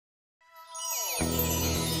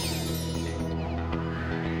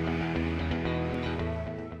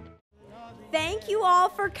thank you all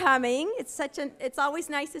for coming. It's always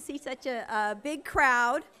nice to see such a big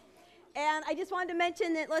crowd. And I just wanted to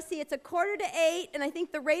mention that, let's see, it's 7:45, and I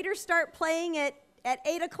think the Raiders start playing at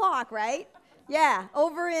 8 o'clock, right? Yeah,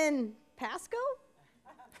 over in Pasco?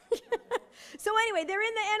 So anyway, they're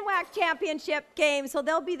in the NWAC championship game, so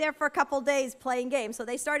they'll be there for a couple days playing games. So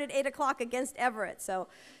they start at 8 o'clock against Everett, so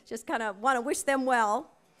just kind of want to wish them well.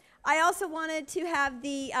 I also wanted to have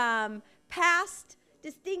the past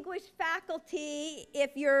distinguished faculty, if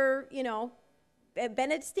you're,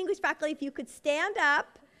 been a distinguished faculty, if you could stand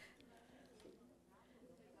up.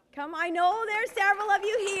 Come, I know there's several of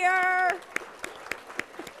you here.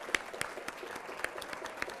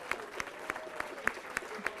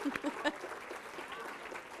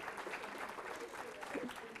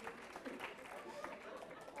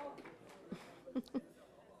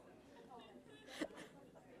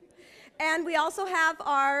 And we also have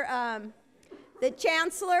our, the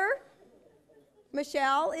Chancellor,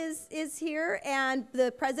 Michelle, is here, and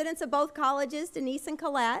the presidents of both colleges, Denise and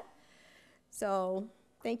Colette. So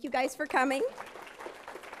thank you guys for coming.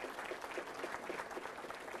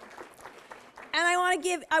 And I want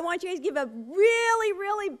you guys to give a really,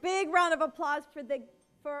 really big round of applause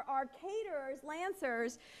for our caterers,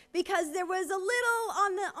 Lancers, because there was a little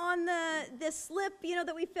on the slip,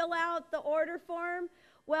 that we fill out, the order form.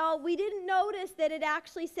 Well, we didn't notice that it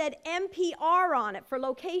actually said MPR on it for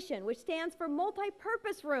location, which stands for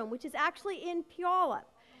multi-purpose room, which is actually in Puyallup.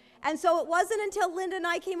 And so it wasn't until Linda and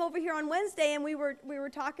I came over here on Wednesday, and we were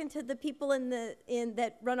talking to the people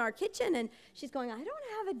that run our kitchen, and she's going, I don't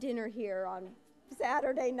have a dinner here on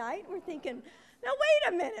Saturday night. We're thinking, now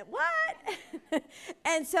wait a minute, what?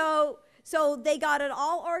 And so they got it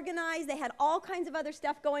all organized. They had all kinds of other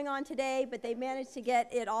stuff going on today, but they managed to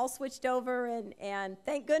get it all switched over, and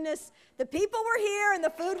thank goodness the people were here and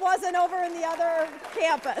the food wasn't over in the other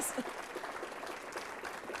campus.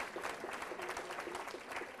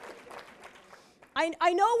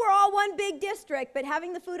 I know we're all one big district, but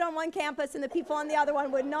having the food on one campus and the people on the other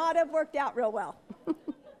one would not have worked out real well.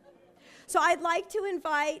 So I'd like to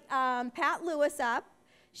invite Pat Lewis up.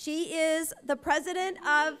 She is the president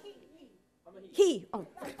of... He. Oh.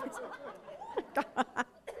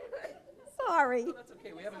 Sorry. Oh, that's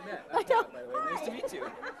okay. We haven't met. I'm Pat, by the way. Nice to meet you.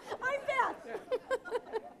 I'm Beth.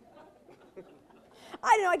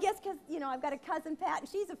 I don't know. I guess because, I've got a cousin, Pat, and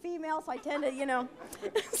she's a female, so I tend to,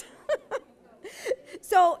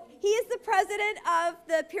 So he is the president of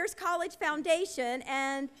the Pierce College Foundation,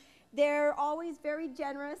 and they're always very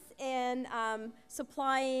generous in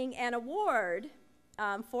supplying an award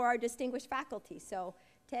for our distinguished faculty. So,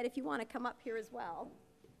 Ted, if you want to come up here as well.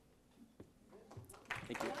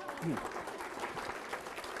 Thank you.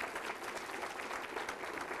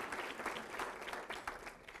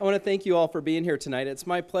 I want to thank you all for being here tonight. It's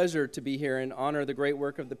my pleasure to be here and honor the great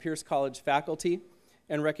work of the Pierce College faculty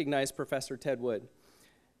and recognize Professor Ted Wood.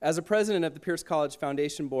 As a president of the Pierce College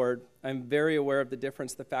Foundation Board, I'm very aware of the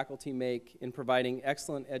difference the faculty make in providing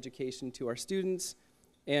excellent education to our students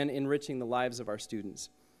and enriching the lives of our students.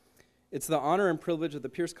 It's the honor and privilege of the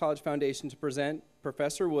Pierce College Foundation to present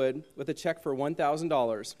Professor Wood with a check for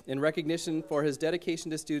 $1,000 in recognition for his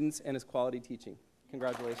dedication to students and his quality teaching.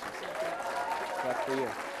 Congratulations. That's for you.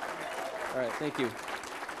 All right, thank you.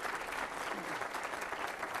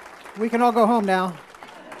 We can all go home now.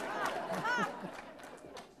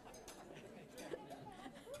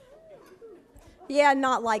 Yeah,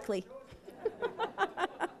 not likely.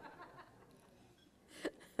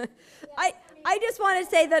 I just want to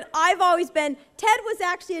say that I've always been, Ted was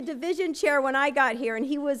actually a division chair when I got here, and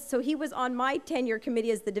he was on my tenure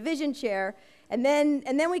committee as the division chair, and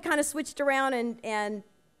then we kind of switched around, and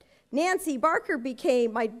Nancy Barker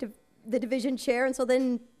became the division chair, and so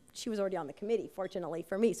then she was already on the committee, fortunately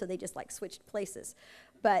for me, so they just switched places.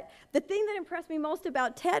 But the thing that impressed me most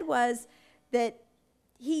about Ted was that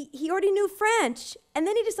he already knew French, and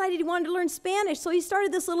then he decided he wanted to learn Spanish, so he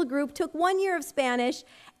started this little group, took 1 year of Spanish,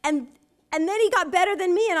 and then he got better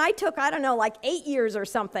than me, and I took, 8 years or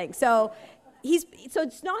something. So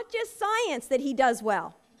it's not just science that he does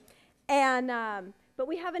well. And but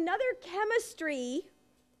we have another chemistry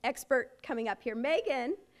expert coming up here,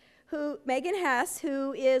 Megan Hess,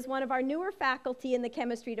 who is one of our newer faculty in the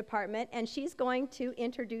chemistry department, and she's going to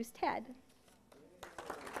introduce Ted.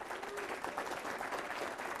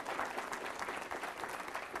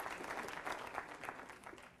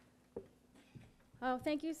 Oh,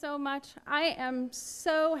 thank you so much. I am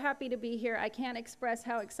so happy to be here. I can't express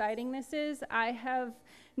how exciting this is. I have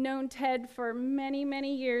known Ted for many,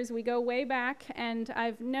 many years. We go way back, and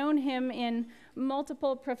I've known him in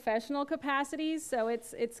multiple professional capacities, so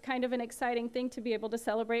it's kind of an exciting thing to be able to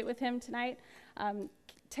celebrate with him tonight.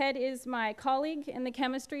 Ted is my colleague in the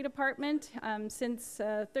chemistry department since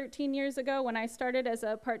 13 years ago when I started as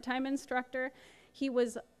a part-time instructor. He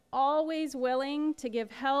was always willing to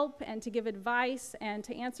give help and to give advice and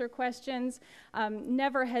to answer questions,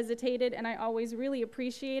 never hesitated, and I always really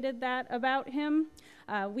appreciated that about him.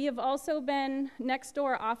 We have also been next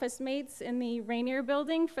door office mates in the Rainier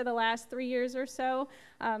building for the last 3 years or so.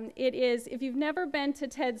 If you've never been to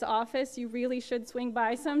Ted's office, you really should swing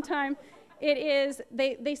by sometime. It is,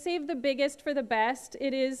 they save the biggest for the best.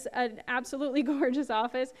 It is an absolutely gorgeous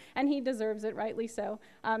office, and he deserves it, rightly so.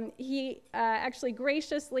 He actually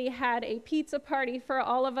graciously had a pizza party for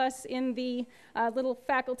all of us in the little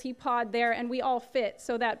faculty pod there, and we all fit,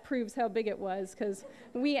 so that proves how big it was, because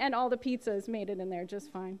we and all the pizzas made it in there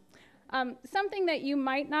just fine. Something that you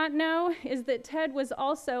might not know is that Ted was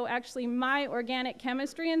also actually my organic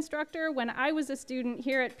chemistry instructor when I was a student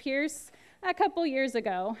here at Pierce a couple years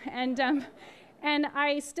ago, and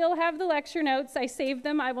I still have the lecture notes. I saved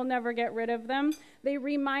them. I will never get rid of them. They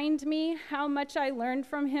remind me how much I learned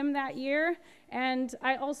from him that year, and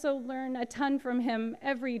I also learn a ton from him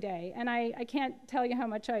every day, and I can't tell you how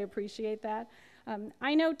much I appreciate that.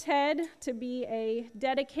 I know Ted to be a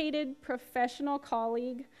dedicated professional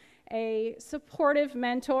colleague, a supportive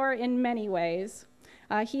mentor in many ways.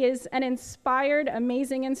 He is an inspired,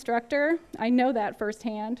 amazing instructor. I know that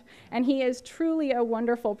firsthand. And he is truly a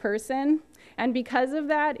wonderful person. And because of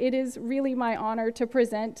that, it is really my honor to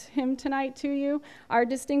present him tonight to you, our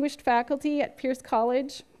distinguished faculty at Pierce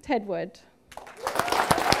College, Ted Wood.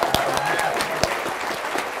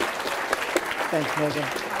 Thanks, Megan.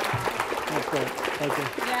 That's great. Thank you.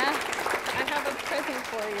 Yeah, I have a present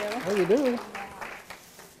for you. Oh, you do?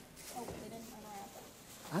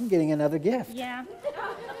 I'm getting another gift. Yeah.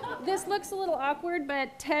 This looks a little awkward,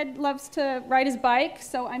 but Ted loves to ride his bike,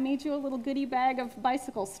 so I made you a little goodie bag of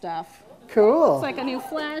bicycle stuff. Cool. It's like a new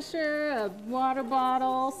flasher, a water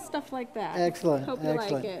bottle, stuff like that. Excellent. Hope you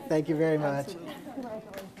Excellent. like it. Thank you very much. Absolutely.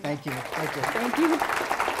 Thank you. Thank you. Thank you.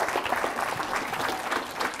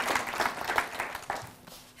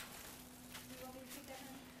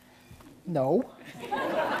 No.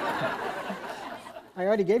 I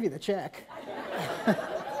already gave you the check.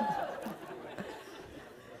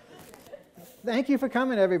 Thank you for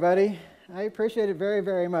coming, everybody. I appreciate it very,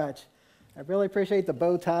 very much. I really appreciate the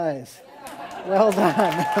bow ties. Well done.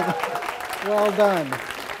 Well done.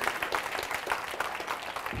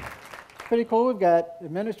 Pretty cool. We've got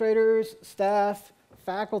administrators, staff,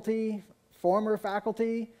 faculty, former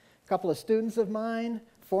faculty, a couple of students of mine,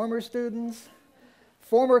 former students,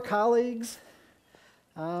 former colleagues.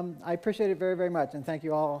 I appreciate it very, very much, and thank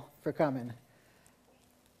you all for coming.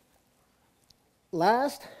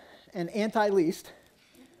 Last and anti-least,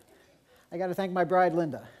 I got to thank my bride,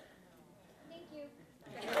 Linda. Thank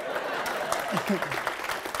you.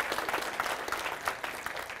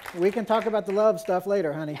 We can talk about the love stuff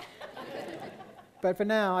later, honey. But for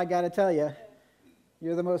now, I got to tell you,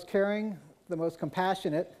 you're the most caring, the most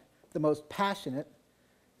compassionate, the most passionate,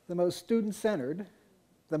 the most student-centered,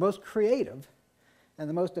 the most creative, and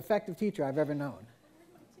the most effective teacher I've ever known.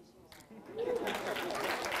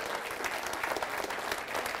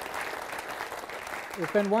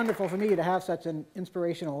 It's been wonderful for me to have such an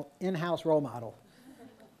inspirational in-house role model.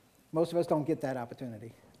 Most of us don't get that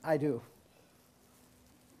opportunity. I do.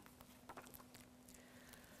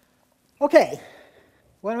 Okay,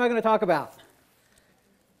 what am I going to talk about?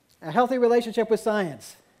 A healthy relationship with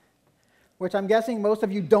science, which I'm guessing most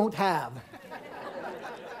of you don't have.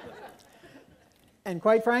 And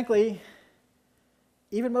quite frankly,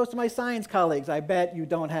 even most of my science colleagues, I bet you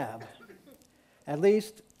don't have. At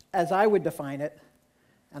least as I would define it,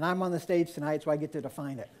 and I'm on the stage tonight, so I get to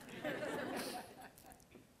define it.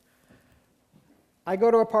 I go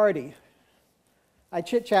to a party. I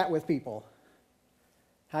chit-chat with people.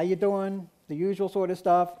 How you doing? The usual sort of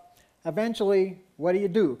stuff. Eventually, what do you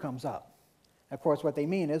do comes up. Of course, what they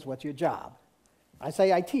mean is, what's your job? I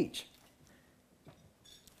say I teach.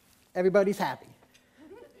 Everybody's happy.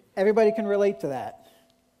 Everybody can relate to that.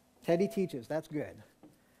 Teddy teaches, that's good.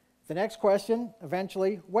 The next question,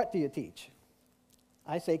 eventually, what do you teach?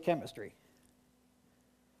 I say chemistry.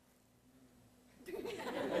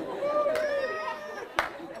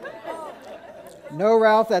 No,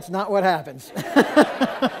 Ralph, that's not what happens.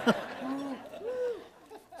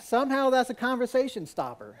 Somehow that's a conversation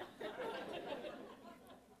stopper.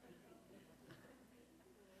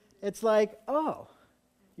 It's like, oh,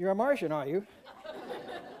 you're a Martian, are you?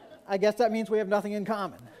 I guess that means we have nothing in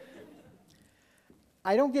common.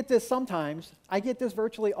 I don't get this sometimes. I get this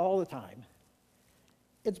virtually all the time.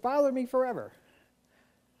 It's bothered me forever.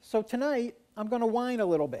 So tonight, I'm going to whine a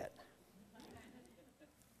little bit.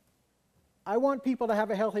 I want people to have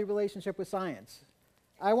a healthy relationship with science.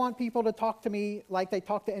 I want people to talk to me like they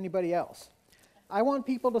talk to anybody else. I want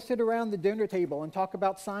people to sit around the dinner table and talk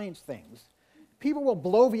about science things. People will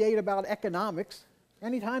bloviate about economics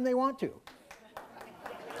anytime they want to.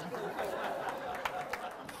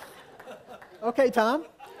 Okay, Tom.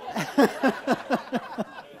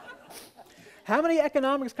 How many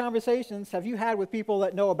economics conversations have you had with people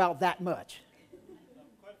that know about that much?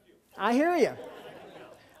 I hear you.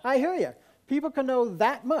 I hear you. People can know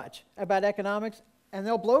that much about economics and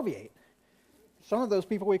they'll bloviate. Some of those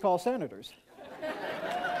people we call senators.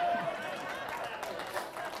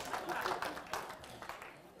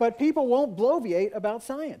 But people won't bloviate about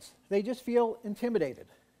science. They just feel intimidated.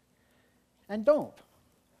 And don't.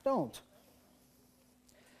 So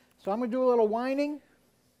I'm going to do a little whining.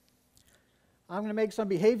 I'm going to make some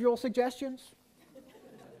behavioral suggestions.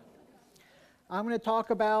 I'm going to talk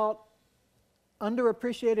about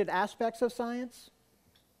underappreciated aspects of science.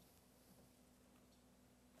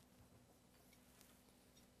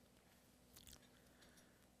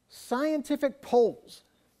 Scientific polls.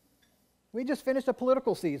 We just finished a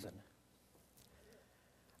political season.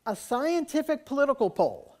 A scientific political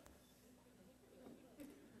poll.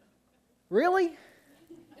 Really?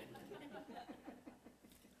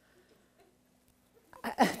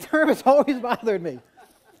 That term has always bothered me.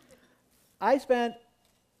 I spent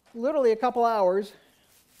literally a couple hours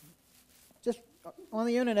just on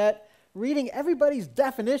the internet reading everybody's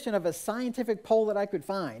definition of a scientific poll that I could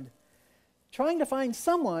find, trying to find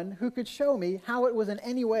someone who could show me how it was in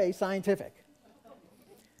any way scientific.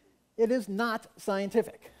 It is not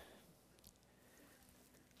scientific.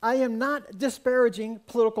 I am not disparaging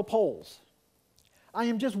political polls. I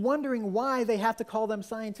am just wondering why they have to call them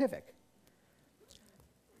scientific.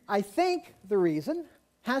 I think the reason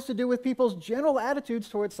has to do with people's general attitudes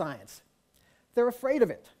towards science. They're afraid of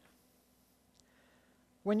it.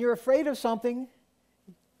 When you're afraid of something,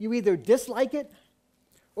 you either dislike it,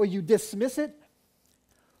 or you dismiss it,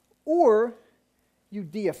 or you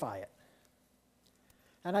deify it.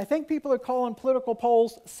 And I think people are calling political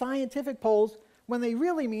polls scientific polls when they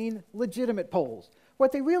really mean legitimate polls.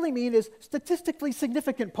 What they really mean is statistically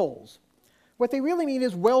significant polls. What they really mean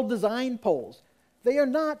is well-designed polls. They are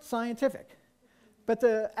not scientific. But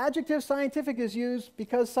the adjective scientific is used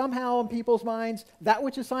because somehow in people's minds, that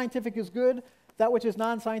which is scientific is good, that which is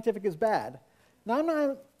non-scientific is bad. Now,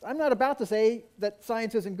 I'm not about to say that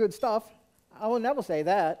science isn't good stuff. I will never say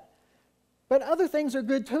that. But other things are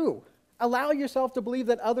good too. Allow yourself to believe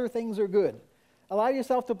that other things are good. Allow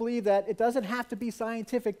yourself to believe that it doesn't have to be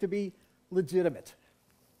scientific to be legitimate.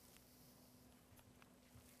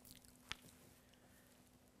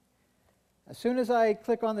 As soon as I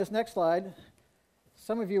click on this next slide,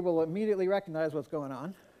 some of you will immediately recognize what's going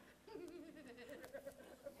on.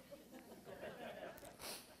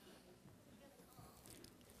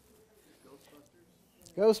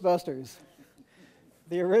 Ghostbusters.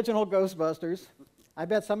 The original Ghostbusters. I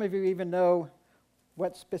bet some of you even know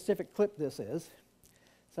what specific clip this is.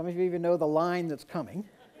 Some of you even know the line that's coming.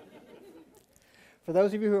 For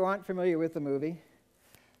those of you who aren't familiar with the movie,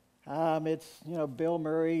 it's Bill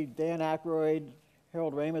Murray, Dan Aykroyd,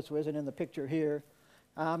 Harold Ramis, who isn't in the picture here.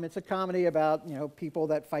 It's a comedy about people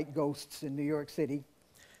that fight ghosts in New York City.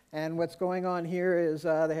 And what's going on here is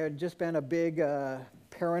there had just been a big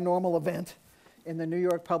paranormal event in the New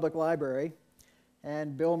York Public Library.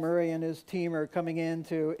 And Bill Murray and his team are coming in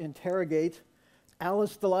to interrogate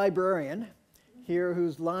Alice the librarian here,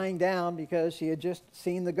 who's lying down because she had just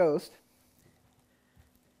seen the ghost.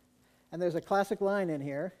 And there's a classic line in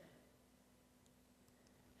here.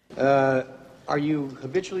 Are you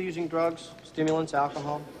habitually using drugs, stimulants,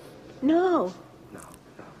 alcohol? No. No,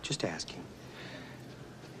 just asking.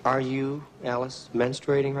 Are you, Alice,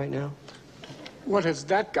 menstruating right now? What has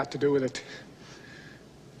that got to do with it?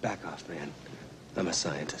 Back off, man. I'm a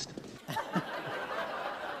scientist.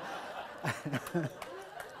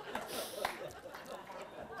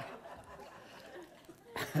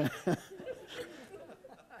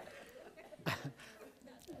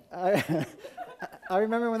 I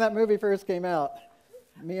remember when that movie first came out,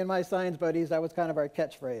 me and my science buddies, that was kind of our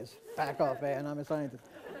catchphrase. Back off, man, I'm a scientist.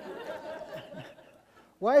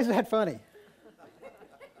 Why is that funny?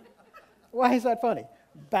 Why is that funny?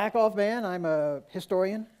 Back off, man, I'm a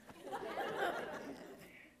historian.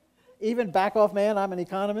 Even back off, man, I'm an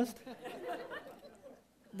economist.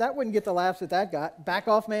 That wouldn't get the laughs that that got. Back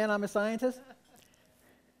off, man, I'm a scientist.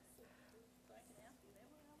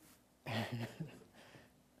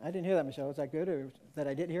 I didn't hear that, Michelle. Was that good, or that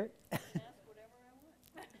I didn't hear it? Ask whatever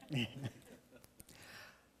I want.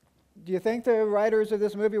 Do you think the writers of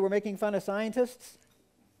this movie were making fun of scientists?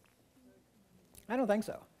 I don't think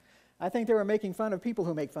so. I think they were making fun of people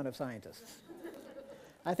who make fun of scientists.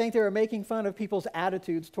 I think they were making fun of people's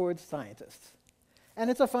attitudes towards scientists. And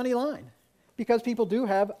it's a funny line, because people do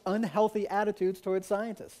have unhealthy attitudes towards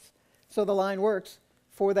scientists. So the line works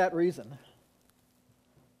for that reason.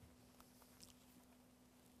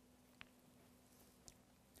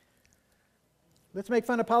 Let's make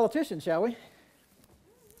fun of politicians, shall we?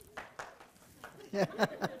 Yeah.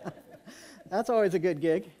 That's always a good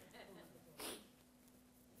gig.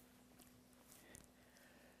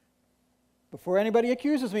 Before anybody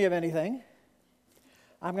accuses me of anything,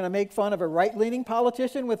 I'm going to make fun of a right-leaning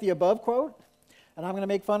politician with the above quote, and I'm going to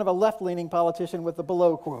make fun of a left-leaning politician with the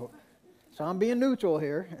below quote. So I'm being neutral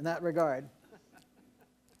here in that regard.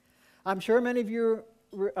 I'm sure many of you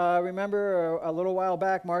remember a little while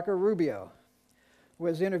back, Marco Rubio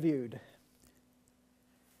was interviewed.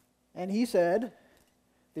 And he said,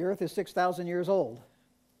 the earth is 6,000 years old.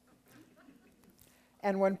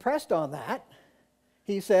 And when pressed on that,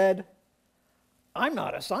 he said, I'm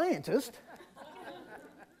not a scientist.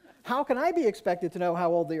 How can I be expected to know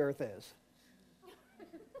how old the earth is?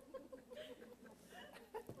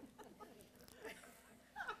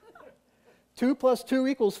 Two plus 2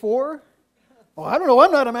 equals 4? Well, I don't know,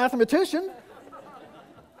 I'm not a mathematician.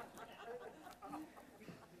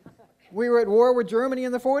 We were at war with Germany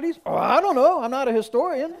in the 40s? Oh, I don't know, I'm not a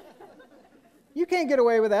historian. You can't get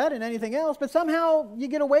away with that in anything else, but somehow you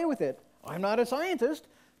get away with it. I'm not a scientist,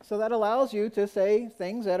 so that allows you to say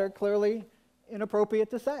things that are clearly inappropriate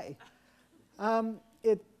to say.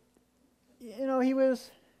 It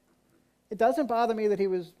doesn't bother me that he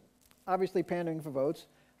was obviously pandering for votes.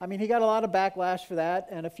 I mean, he got a lot of backlash for that,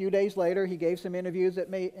 and a few days later he gave some interviews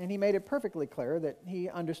and he made it perfectly clear that he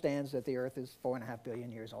understands that the earth is 4.5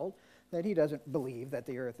 billion years old, that he doesn't believe that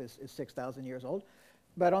the earth is 6,000 years old.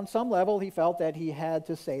 But on some level, he felt that he had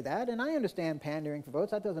to say that, and I understand pandering for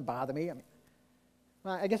votes. That doesn't bother me. I mean,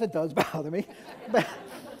 well, I guess it does bother me.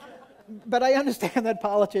 But I understand that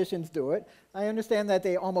politicians do it. I understand that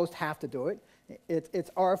they almost have to do it. It's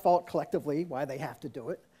our fault collectively why they have to do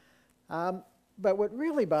it. But what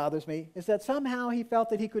really bothers me is that somehow he felt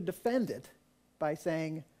that he could defend it by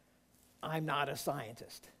saying, I'm not a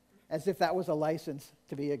scientist, as if that was a license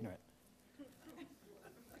to be ignorant.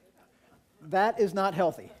 That is not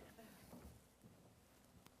healthy.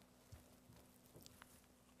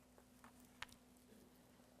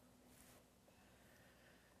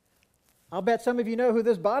 I'll bet some of you know who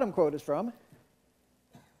this bottom quote is from.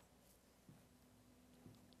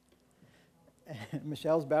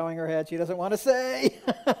 Michelle's bowing her head. She doesn't want to say.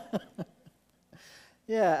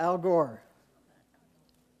 Yeah, Al Gore.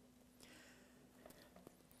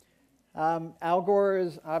 Al Gore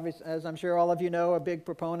is, obviously, as I'm sure all of you know, a big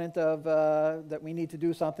proponent of that we need to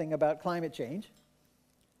do something about climate change.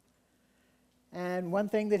 And one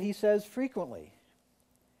thing that he says frequently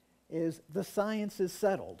is, the science is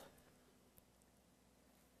settled.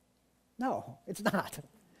 No, it's not.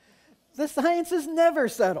 The science is never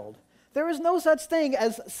settled. There is no such thing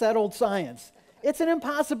as settled science. It's an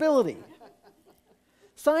impossibility.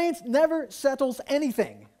 Science never settles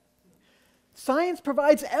anything. Science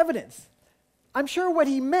provides evidence. I'm sure what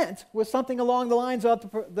he meant was something along the lines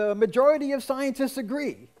of the majority of scientists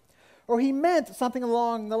agree. Or he meant something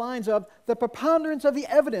along the lines of the preponderance of the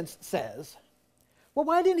evidence says. Well,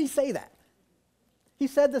 why didn't he say that? He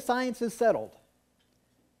said the science is settled.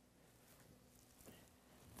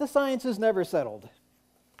 The science is never settled.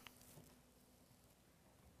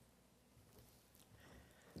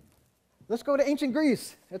 Let's go to ancient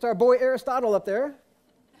Greece. It's our boy Aristotle up there.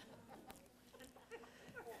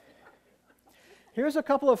 Here's a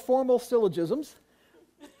couple of formal syllogisms.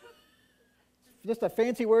 Just a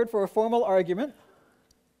fancy word for a formal argument.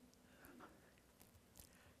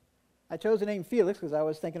 I chose the name Felix because I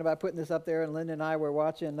was thinking about putting this up there, and Linda and I were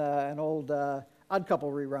watching an old Odd Couple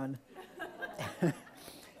rerun.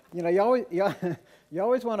 You know, you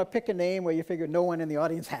always want to pick a name where you figure no one in the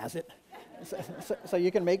audience has it, so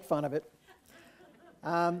you can make fun of it.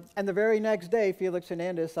 And the very next day, Felix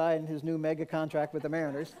Hernandez signed his new mega contract with the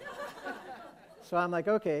Mariners. So I'm like,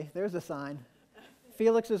 okay, there's a sign.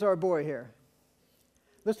 Felix is our boy here.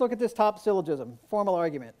 Let's look at this top syllogism, formal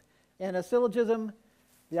argument. In a syllogism,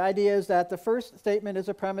 the idea is that the first statement is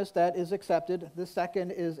a premise that is accepted, the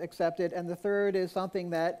second is accepted, and the third is something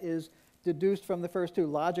that is deduced from the first two,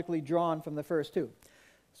 logically drawn from the first two.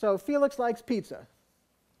 So Felix likes pizza.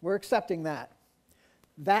 We're accepting that.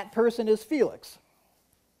 That person is Felix.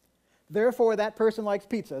 Therefore, that person likes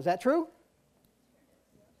pizza. Is that true?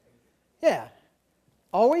 Yeah.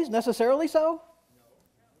 Always? Necessarily so?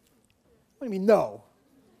 What do you mean, no?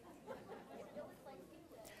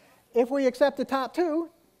 If we accept the top two,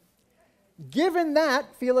 given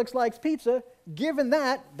that Felix likes pizza, given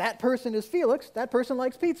that that person is Felix, that person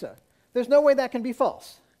likes pizza. There's no way that can be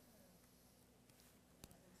false.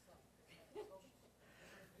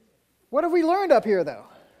 What have we learned up here, though?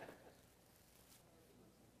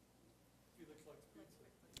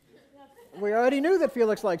 We already knew that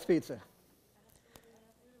Felix likes pizza.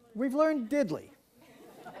 We've learned diddly.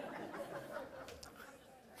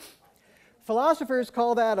 Philosophers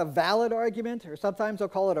call that a valid argument, or sometimes they'll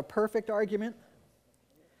call it a perfect argument.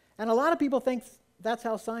 And a lot of people think that's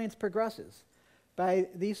how science progresses, by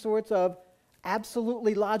these sorts of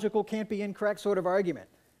absolutely logical, can't be incorrect sort of argument.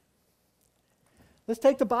 Let's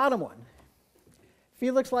take the bottom one.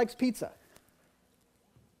 Felix likes pizza.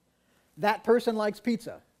 That person likes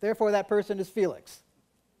pizza. Therefore, that person is Felix.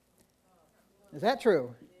 Is that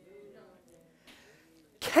true?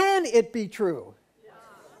 Can it be true?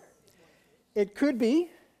 It could be,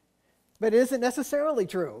 but it isn't necessarily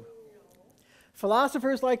true.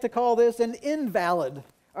 Philosophers like to call this an invalid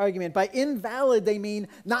argument. By invalid, they mean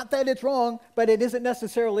not that it's wrong, but it isn't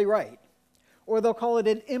necessarily right. Or they'll call it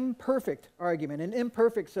an imperfect argument, an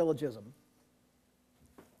imperfect syllogism.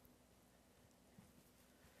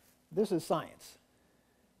 This is science.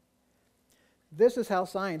 This is how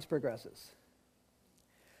science progresses,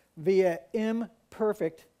 via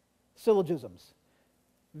imperfect syllogisms,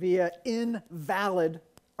 via invalid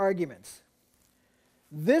arguments.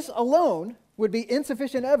 This alone would be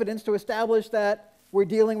insufficient evidence to establish that we're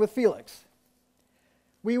dealing with Felix.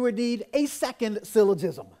 We would need a second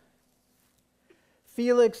syllogism.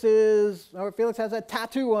 Felix has a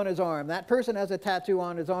tattoo on his arm. That person has a tattoo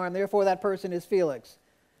on his arm, therefore that person is Felix.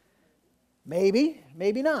 Maybe,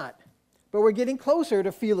 maybe not. But we're getting closer to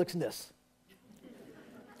Felixness.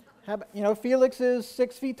 Felix is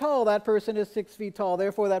 6 feet tall, that person is 6 feet tall,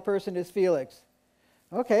 therefore that person is Felix.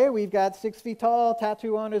 Okay, we've got 6 feet tall,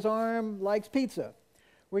 tattoo on his arm, likes pizza.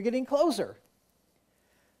 We're getting closer.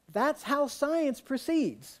 That's how science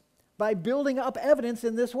proceeds, by building up evidence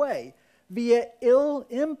in this way, via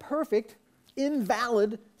imperfect,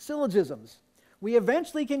 invalid syllogisms. We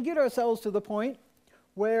eventually can get ourselves to the point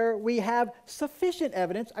where we have sufficient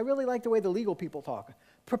evidence. I really like the way the legal people talk.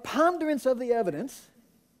 Preponderance of the evidence,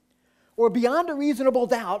 or beyond a reasonable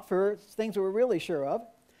doubt for things that we're really sure of,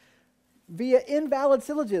 via invalid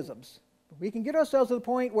syllogisms. We can get ourselves to the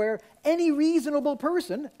point where any reasonable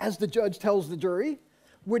person, as the judge tells the jury,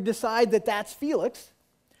 would decide that that's Felix,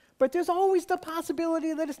 but there's always the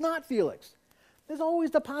possibility that it's not Felix. There's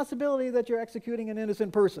always the possibility that you're executing an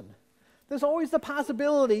innocent person. There's always the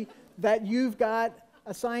possibility that you've got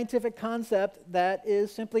a scientific concept that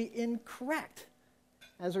is simply incorrect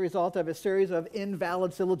as a result of a series of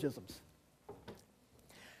invalid syllogisms.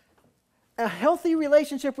 A healthy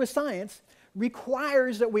relationship with science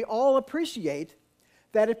requires that we all appreciate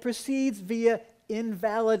that it proceeds via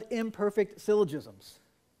invalid, imperfect syllogisms.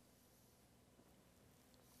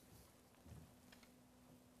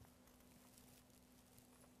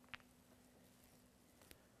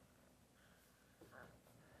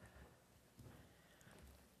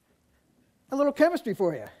 A little chemistry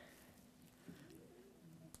for you.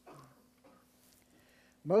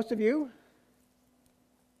 Most of you,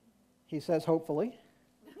 he says hopefully,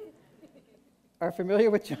 are familiar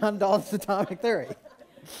with John Dalton's atomic theory.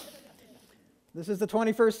 This is the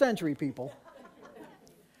 21st century, people.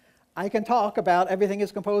 I can talk about everything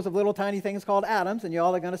is composed of little tiny things called atoms, and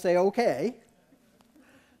y'all are going to say, okay.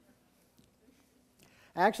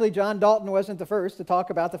 Actually, John Dalton wasn't the first to talk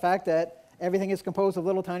about the fact that everything is composed of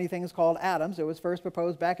little tiny things called atoms. It was first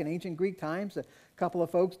proposed back in ancient Greek times. A couple of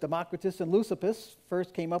folks, Democritus and Leucippus,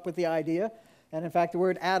 first came up with the idea. And in fact, the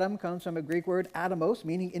word atom comes from a Greek word atomos,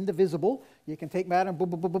 meaning indivisible. You can take matter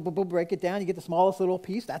and break it down. You get the smallest little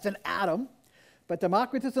piece. That's an atom. But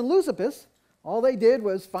Democritus and Leucippus, all they did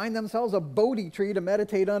was find themselves a Bodhi tree to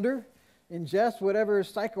meditate under, ingest whatever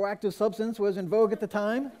psychoactive substance was in vogue at the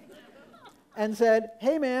time, and said,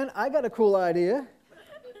 hey man, I got a cool idea.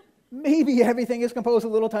 Maybe everything is composed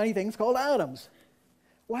of little tiny things called atoms.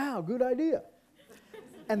 Wow, good idea.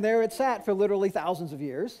 And there it sat for literally thousands of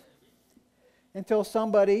years until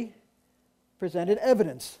somebody presented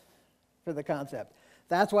evidence for the concept.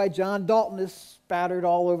 That's why John Dalton is spattered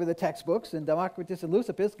all over the textbooks, and Democritus and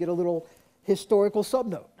Leucippus get a little historical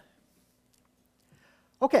subnote.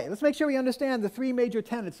 Okay, let's make sure we understand the three major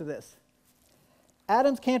tenets of this.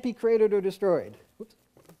 Atoms can't be created or destroyed. Whoops.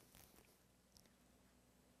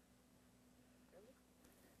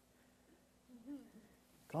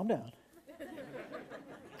 Calm down.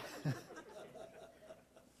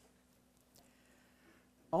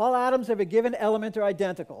 All atoms of a given element are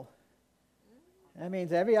identical. That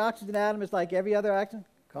means every oxygen atom is like every other oxygen.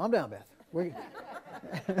 Calm down, Beth. We're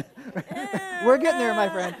getting there, my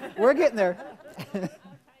friend. We're getting there.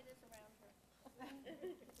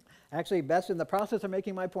 Actually, Beth's in the process of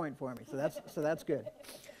making my point for me, so that's good.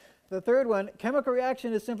 The third one, chemical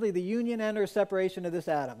reaction is simply the union and or separation of these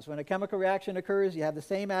atoms. When a chemical reaction occurs, you have the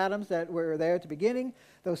same atoms that were there at the beginning.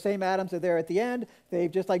 Those same atoms are there at the end.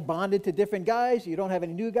 They've just like bonded to different guys. You don't have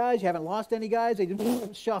any new guys. You haven't lost any guys. They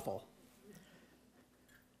just shuffle.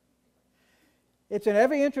 It's in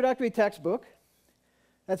every introductory textbook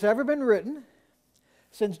that's ever been written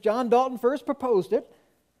since John Dalton first proposed it,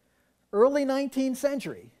 early 19th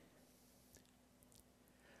century.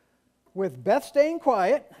 With Beth staying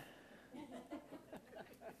quiet.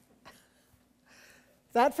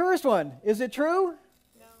 That first one, is it true?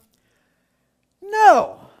 No.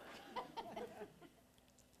 No.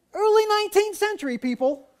 Early 19th century,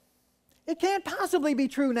 people. It can't possibly be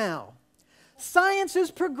true now. Science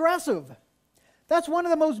is progressive. That's one of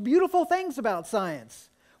the most beautiful things about science.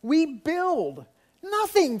 We build.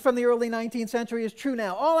 Nothing from the early 19th century is true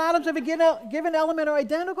now. All atoms of a given element are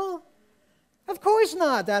identical? Of course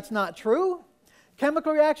not. That's not true.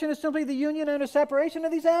 Chemical reaction is simply the union and a separation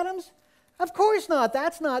of these atoms? Of course not.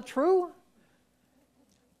 That's not true.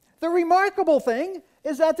 The remarkable thing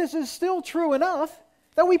is that this is still true enough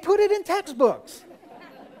that we put it in textbooks.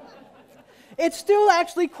 It's still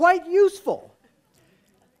actually quite useful.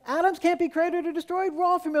 Atoms can't be created or destroyed. We're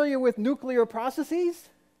all familiar with nuclear processes.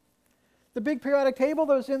 The big periodic table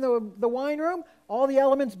that was in the wine room, all the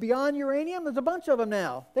elements beyond uranium, there's a bunch of them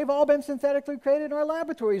now. They've all been synthetically created in our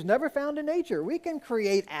laboratories, never found in nature. We can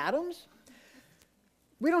create atoms.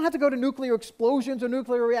 We don't have to go to nuclear explosions or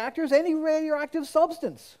nuclear reactors. Any radioactive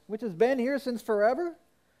substance, which has been here since forever,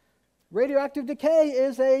 radioactive decay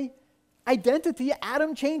is an identity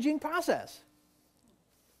atom-changing process.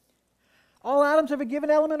 All atoms of a given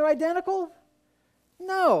element are identical?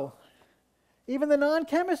 No. Even the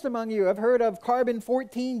non-chemists among you have heard of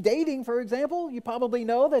carbon-14 dating, for example. You probably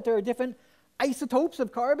know that there are different isotopes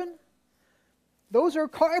of carbon. Those are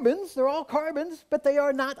carbons. They're all carbons, but they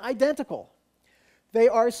are not identical. They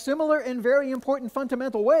are similar in very important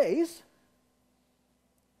fundamental ways,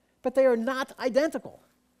 but they are not identical.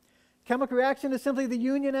 Chemical reaction is simply the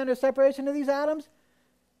union and or separation of these atoms,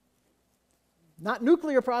 not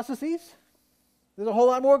nuclear processes. There's a whole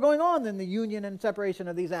lot more going on than the union and separation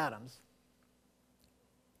of these atoms.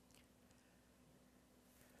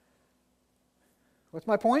 What's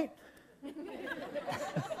my point?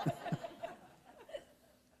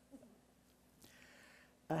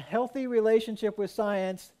 A healthy relationship with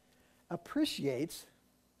science appreciates,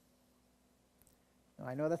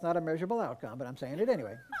 I know that's not a measurable outcome, but I'm saying it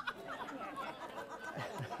anyway.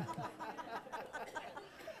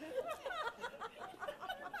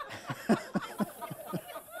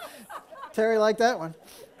 Terry liked that one.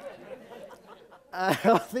 A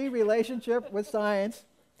healthy relationship with science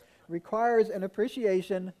requires an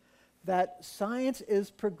appreciation that science is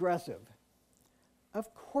progressive.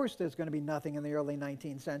 Of course there's going to be nothing in the early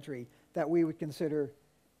 19th century that we would consider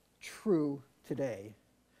true today.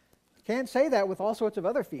 Can't say that with all sorts of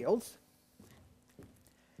other fields.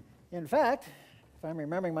 In fact, if I'm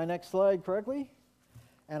remembering my next slide correctly,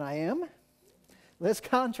 and I am, let's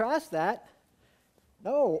contrast that.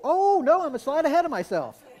 No, oh no, I'm a slide ahead of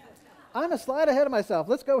myself. I'm a slide ahead of myself.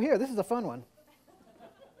 Let's go here. This is a fun one.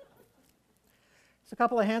 It's a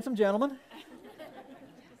couple of handsome gentlemen.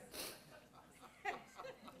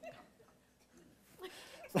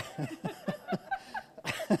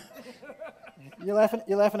 You're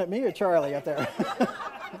laughing at me or Charlie up there?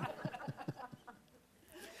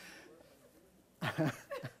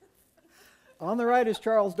 On the right is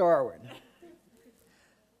Charles Darwin,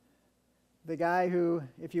 the guy who,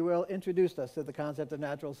 if you will, introduced us to the concept of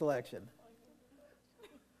natural selection.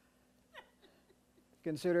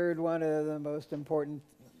 Considered one of the most important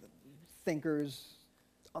thinkers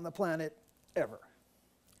on the planet ever.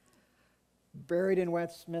 Buried in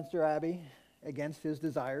Westminster Abbey against his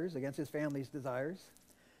desires, against his family's desires,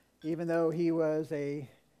 even though he was a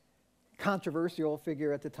controversial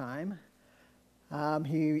figure at the time.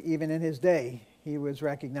 Even in his day, he was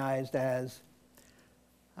recognized as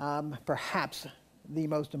perhaps the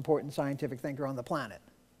most important scientific thinker on the planet.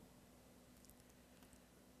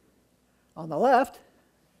 On the left,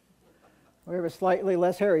 we have a slightly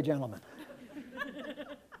less hairy gentleman.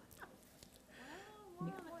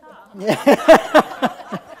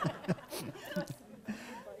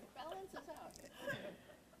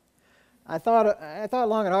 I thought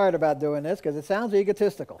long and hard about doing this because it sounds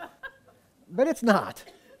egotistical, but it's not.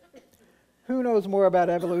 Who knows more about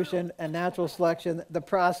evolution and natural selection, the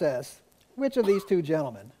process? Which of these two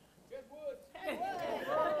gentlemen?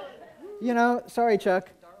 You know, sorry, Chuck,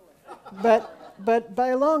 but by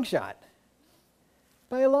a long shot.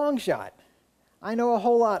 By a long shot. I know a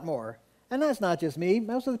whole lot more. And that's not just me,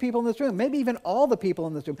 most of the people in this room, maybe even all the people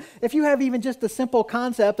in this room. If you have even just the simple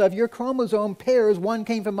concept of your chromosome pairs, one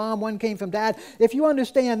came from mom, one came from dad, if you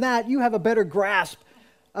understand that, you have a better grasp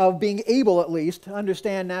of being able, at least, to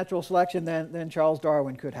understand natural selection than Charles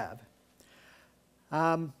Darwin could have.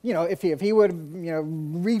 You know, if he would, you know,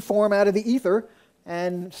 reform out of the ether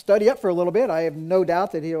and study up for a little bit, I have no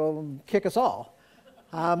doubt that he'll kick us all.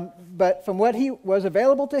 But from what was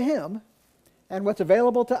available to him and what's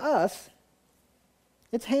available to us,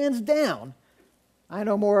 it's hands down. I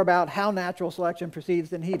know more about how natural selection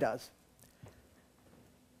proceeds than he does.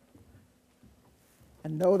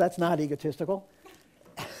 And no, that's not egotistical.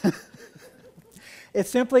 It's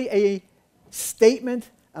simply a statement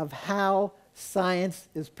of how science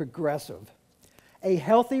is progressive. A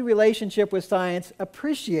healthy relationship with science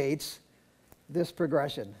appreciates this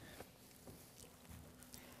progression.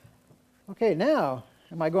 Okay, now,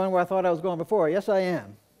 am I going where I thought I was going before? Yes, I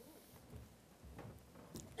am.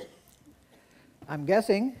 I'm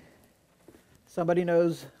guessing somebody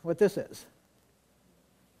knows what this is.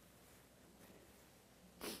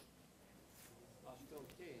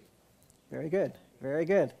 Very good, very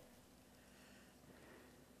good.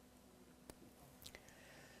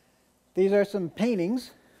 These are some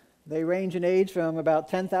paintings. They range in age from about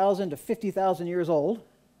 10,000 to 50,000 years old,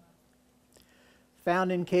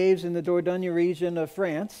 found in caves in the Dordogne region of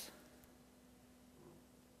France.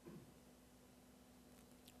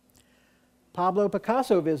 Pablo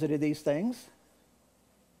Picasso visited these things,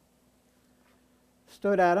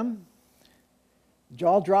 stood at them,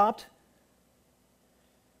 jaw dropped,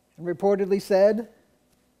 and reportedly said,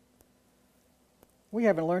 "We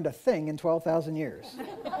haven't learned a thing in 12,000 years."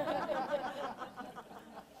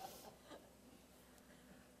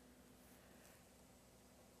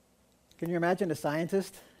 Can you imagine a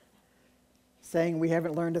scientist saying we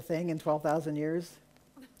haven't learned a thing in 12,000 years?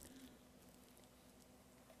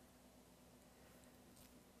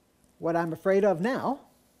 What I'm afraid of now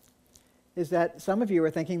is that some of you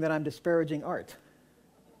are thinking that I'm disparaging art.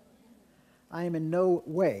 I am in no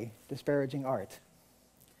way disparaging art.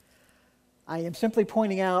 I am simply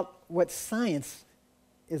pointing out what science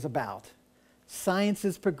is about. Science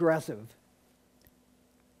is progressive.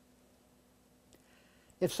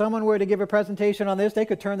 If someone were to give a presentation on this, they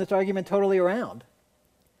could turn this argument totally around.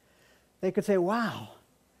 They could say, wow,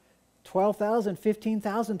 12,000,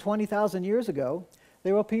 15,000, 20,000 years ago,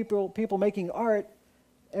 there were people making art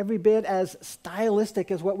every bit as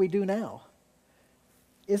stylistic as what we do now.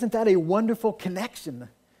 Isn't that a wonderful connection?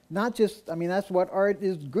 Not just, I mean, that's what art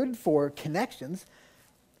is good for, connections.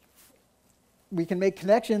 We can make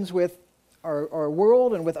connections with our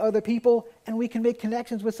world and with other people, and we can make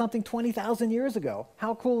connections with something 20,000 years ago.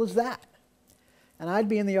 How cool is that? And I'd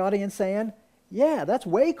be in the audience saying, yeah, that's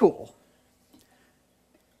way cool.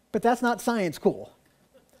 But that's not science cool.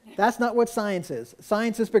 That's not what science is.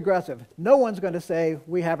 Science is progressive. No one's going to say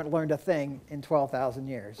we haven't learned a thing in 12,000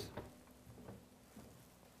 years.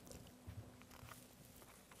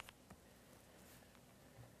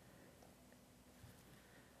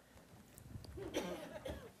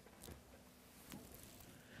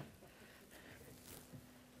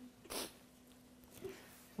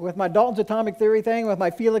 With my Dalton's atomic theory thing, with my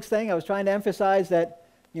Felix thing, I was trying to emphasize that,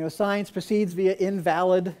 you know, science proceeds via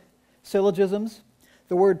invalid syllogisms.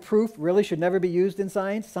 The word proof really should never be used in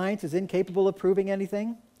science. Science is incapable of proving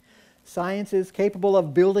anything. Science is capable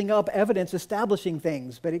of building up evidence, establishing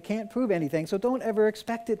things, but it can't prove anything, so don't ever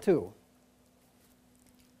expect it to,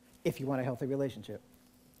 if you want a healthy relationship.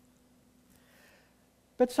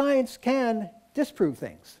 But science can disprove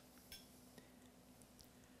things.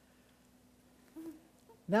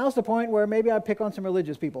 Now's the point where maybe I pick on some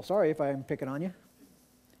religious people. Sorry if I'm picking on you.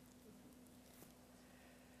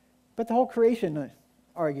 But the whole creation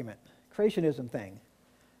argument, creationism thing,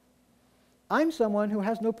 I'm someone who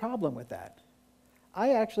has no problem with that.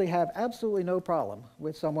 I actually have absolutely no problem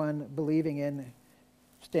with someone believing in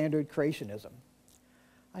standard creationism.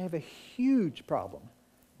 I have a huge problem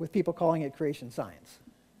with people calling it creation science.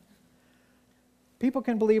 People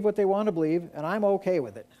can believe what they want to believe, and I'm okay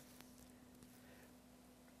with it.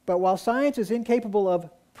 But while science is incapable of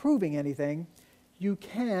proving anything, you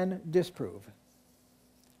can disprove.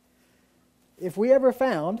 If we ever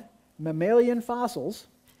found mammalian fossils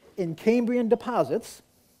in Cambrian deposits,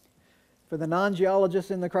 for the non-geologists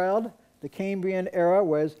in the crowd, the Cambrian era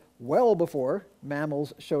was well before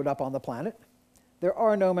mammals showed up on the planet. There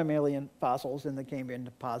are no mammalian fossils in the Cambrian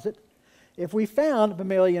deposit. If we found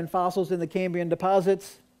mammalian fossils in the Cambrian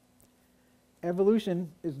deposits,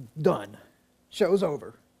 evolution is done. Show's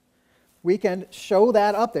over. We can show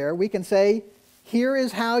that up there. We can say, here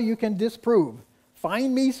is how you can disprove.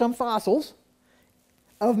 Find me some fossils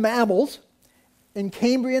of mammals in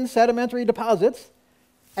Cambrian sedimentary deposits,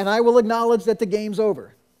 and I will acknowledge that the game's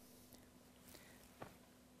over.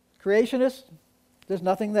 Creationists, there's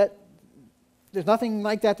nothing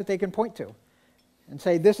like that they can point to and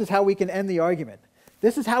say, this is how we can end the argument.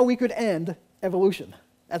 This is how we could end evolution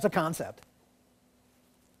as a concept.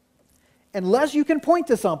 Unless you can point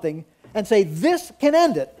to something and say, this can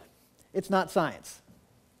end it, it's not science.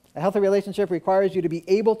 A healthy relationship requires you to be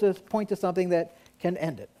able to point to something that can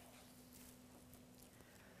end it.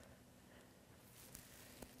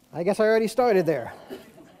 I guess I already started there.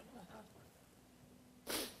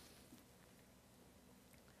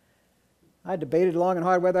 I debated long and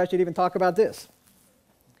hard whether I should even talk about this.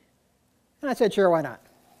 And I said, sure, why not?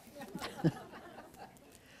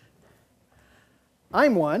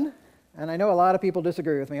 I'm one, and I know a lot of people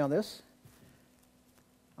disagree with me on this,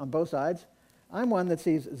 on both sides. I'm one that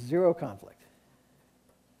sees zero conflict.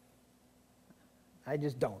 I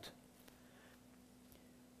just don't.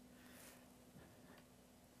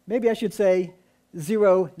 Maybe I should say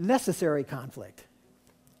zero necessary conflict.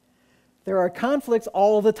 There are conflicts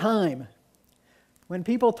all the time. When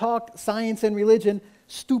people talk science and religion,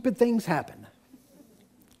 stupid things happen.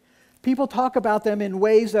 People talk about them in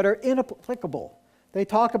ways that are inapplicable. They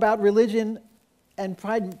talk about religion and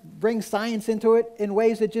try to bring science into it in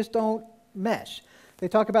ways that just don't mesh. They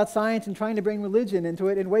talk about science and trying to bring religion into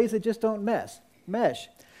it in ways that just don't mesh.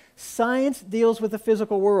 Science deals with the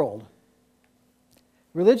physical world.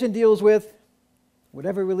 Religion deals with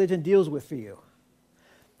whatever religion deals with for you.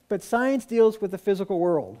 But science deals with the physical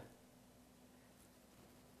world.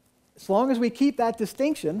 As long as we keep that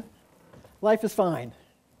distinction, life is fine.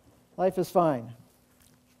 Life is fine.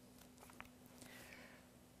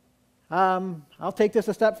 I'll take this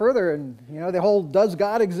a step further, and the whole does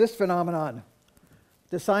God exist phenomenon.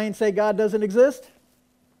 Does science say God doesn't exist?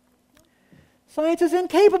 Science is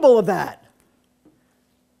incapable of that.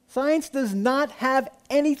 Science does not have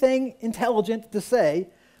anything intelligent to say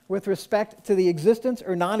with respect to the existence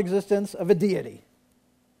or non-existence of a deity.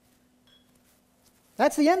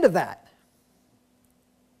 That's the end of that.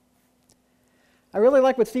 I really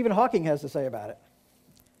like what Stephen Hawking has to say about it.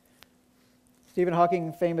 Stephen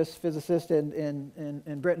Hawking, famous physicist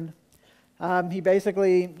in Britain, he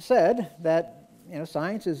basically said that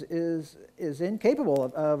science is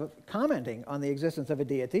incapable of commenting on the existence of a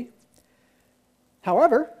deity.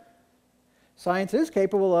 However, science is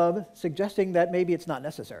capable of suggesting that maybe it's not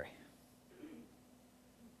necessary.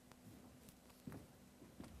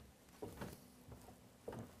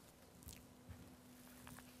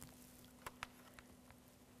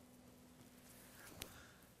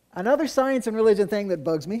 Another science and religion thing that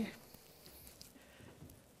bugs me,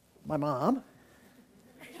 my mom.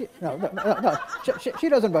 She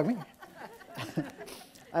doesn't bug me.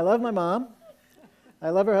 I love my mom. I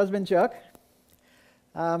love her husband, Chuck.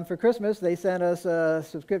 For Christmas, they sent us a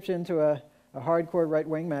subscription to a hardcore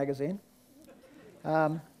right-wing magazine.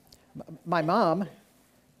 My mom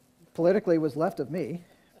politically was left of me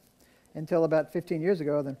until about 15 years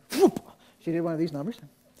ago. Then whoop, she did one of these numbers.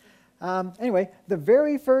 Anyway, the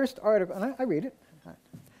very first article, and I read it,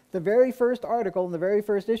 the very first article in the very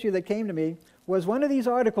first issue that came to me was one of these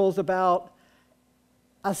articles about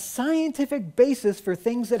a scientific basis for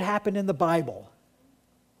things that happen in the Bible.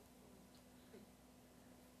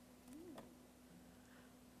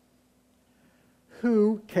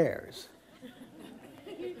 Who cares?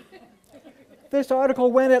 This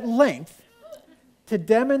article went at length to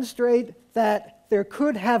demonstrate that there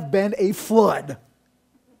could have been a flood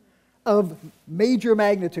of major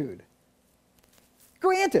magnitude.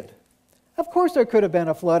 Granted, of course there could have been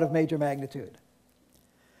a flood of major magnitude.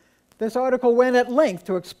 This article went at length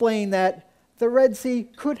to explain that the Red Sea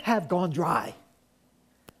could have gone dry.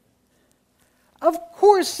 Of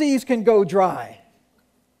course seas can go dry.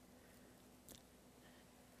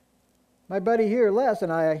 My buddy here, Les,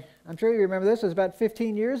 and I'm sure you remember this, it was about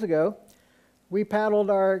 15 years ago, we paddled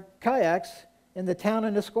our kayaks in the town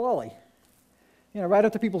of Nisqually. Right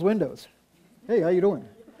up to people's windows. Hey, how you doing?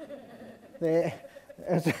 Should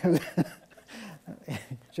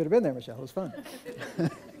have been there, Michelle. It was fun.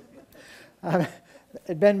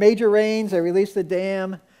 It'd been major rains. They released the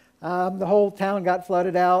dam. The whole town got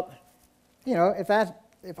flooded out. If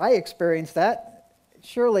I experienced that,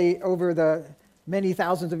 surely over the many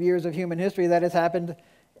thousands of years of human history that has happened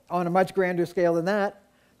on a much grander scale than that.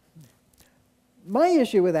 My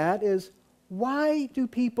issue with that is, Why do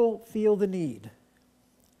people feel the need?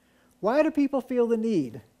 Why do people feel the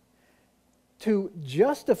need to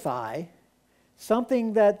justify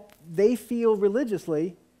something that they feel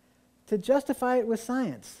religiously, to justify it with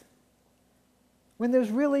science, when there's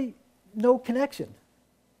really no connection?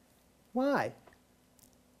 Why?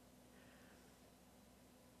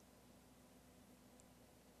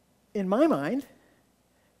 In my mind,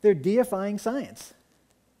 they're deifying science.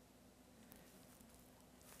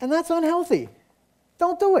 And that's unhealthy.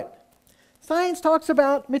 Don't do it. Science talks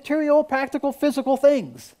about material, practical, physical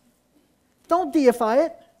things. Don't deify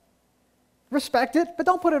it. Respect it, but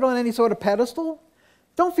don't put it on any sort of pedestal.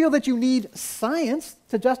 Don't feel that you need science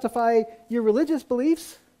to justify your religious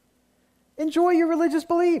beliefs. Enjoy your religious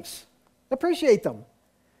beliefs. Appreciate them.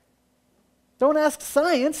 Don't ask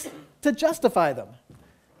science to justify them.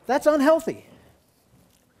 That's unhealthy.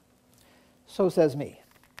 So says me.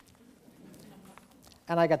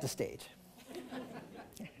 And I got the stage.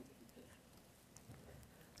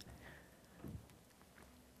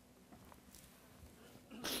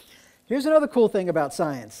 Here's another cool thing about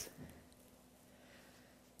science.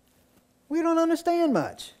 We don't understand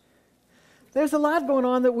much. There's a lot going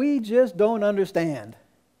on that we just don't understand.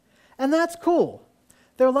 And that's cool.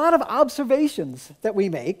 There are a lot of observations that we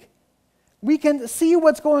make. We can see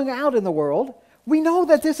what's going out in the world. We know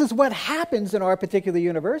that this is what happens in our particular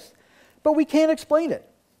universe, but we can't explain it.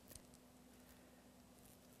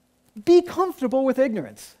 Be comfortable with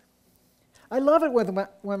ignorance. I love it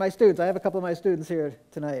when my students, I have a couple of my students here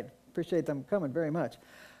tonight. Appreciate them coming very much.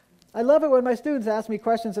 I love it when my students ask me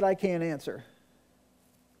questions that I can't answer.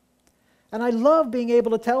 And I love being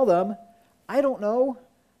able to tell them, I don't know,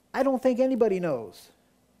 I don't think anybody knows.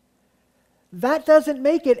 That doesn't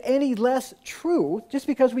make it any less true just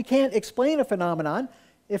because we can't explain a phenomenon.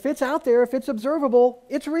 If it's out there, if it's observable,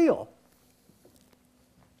 it's real.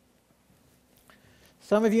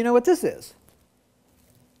 Some of you know what this is.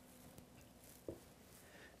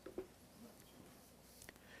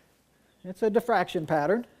 It's a diffraction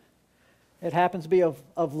pattern. It happens to be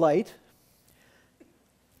of light.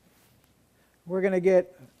 We're going to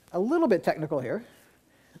get a little bit technical here.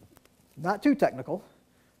 Not too technical.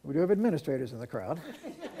 We do have administrators in the crowd.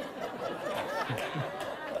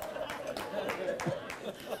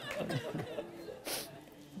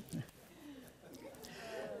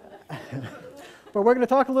 But we're going to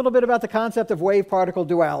talk a little bit about the concept of wave-particle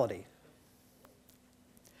duality.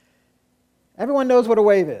 Everyone knows what a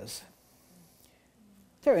wave is.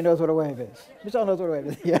 Terry knows what a wave is. Michelle knows what a wave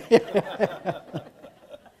is. Yeah.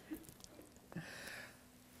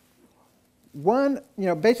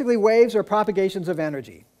 Basically waves are propagations of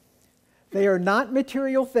energy. They are not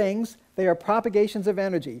material things, they are propagations of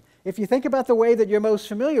energy. If you think about the wave that you're most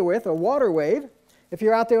familiar with, a water wave, if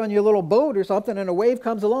you're out there on your little boat or something and a wave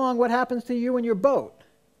comes along, what happens to you and your boat?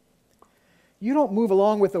 You don't move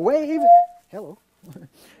along with the wave. Hello.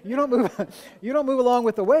 You don't move along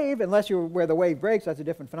with the wave unless you're where the wave breaks. That's a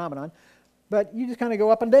different phenomenon. But you just kind of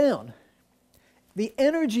go up and down. The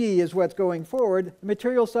energy is what's going forward.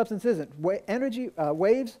 Material substance isn't.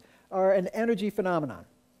 Waves are an energy phenomenon.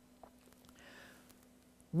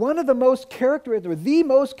 One of the most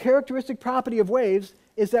characteristic property of waves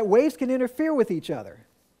is that waves can interfere with each other.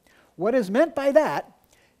 What is meant by that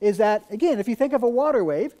is that, again, if you think of a water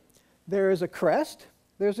wave, there is a crest,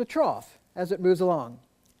 there's a trough as it moves along.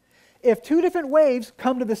 If two different waves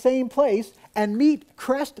come to the same place and meet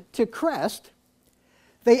crest to crest,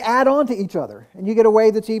 they add on to each other, and you get a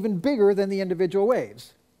wave that's even bigger than the individual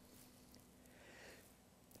waves.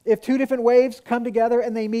 If two different waves come together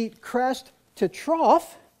and they meet crest to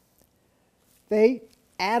trough, they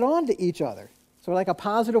add on to each other. So like a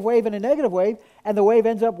positive wave and a negative wave, and the wave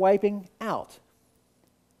ends up wiping out.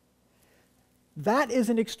 That is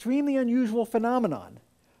an extremely unusual phenomenon.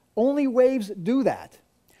 Only waves do that.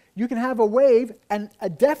 You can have a wave, and a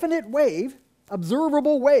definite wave,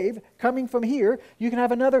 observable wave coming from here. You can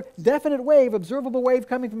have another definite wave, observable wave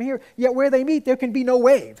coming from here, yet where they meet, there can be no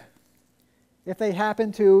wave if they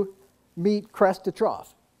happen to meet crest to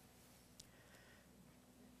trough.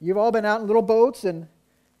 You've all been out in little boats, and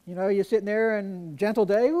you're sitting there and gentle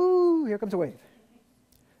day, ooh, here comes a wave.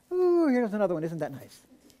 Ooh, here's another one, isn't that nice?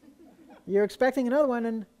 You're expecting another one,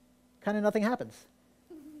 and kind of nothing happens.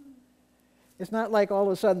 It's not like all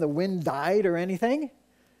of a sudden the wind died or anything.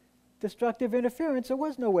 Destructive interference, there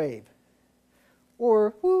was no wave.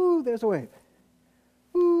 Or, ooh, there's a wave.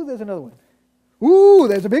 Ooh, there's another one. Ooh,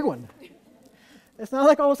 there's a big one. It's not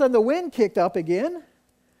like all of a sudden the wind kicked up again.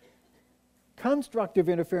 Constructive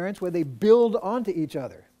interference where they build onto each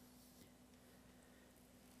other.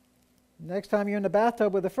 Next time you're in the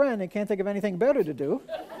bathtub with a friend and can't think of anything better to do,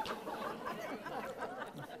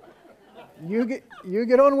 You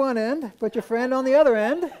get on one end, put your friend on the other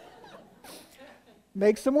end,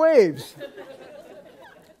 make some waves.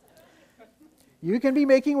 You can be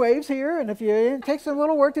making waves here, and if it takes a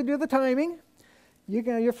little work to do the timing, you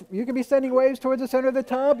can be sending waves towards the center of the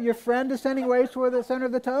tub, your friend is sending waves toward the center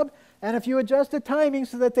of the tub, and if you adjust the timing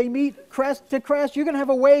so that they meet crest to crest, you're going to have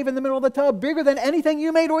a wave in the middle of the tub bigger than anything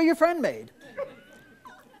you made or your friend made.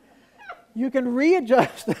 You can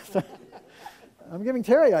readjust. I'm giving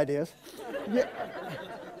Terry ideas.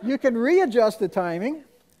 You can readjust the timing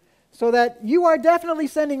so that you are definitely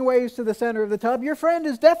sending waves to the center of the tub. Your friend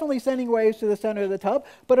is definitely sending waves to the center of the tub.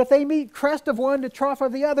 But if they meet crest of one to trough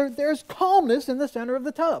of the other, there's calmness in the center of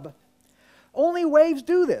the tub. Only waves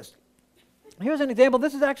do this. Here's an example.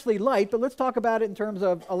 This is actually light, but let's talk about it in terms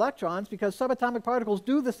of electrons because subatomic particles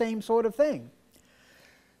do the same sort of thing.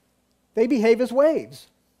 They behave as waves.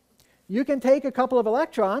 You can take a couple of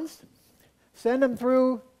electrons, send them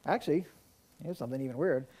through, actually, here's something even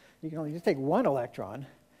weird. You can only just take one electron,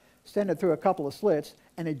 send it through a couple of slits,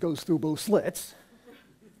 and it goes through both slits.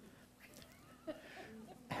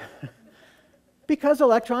 Because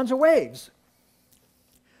electrons are waves.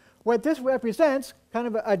 What this represents, kind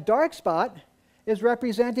of a dark spot, is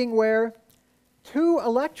representing where two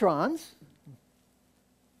electrons,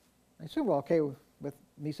 I assume we're okay with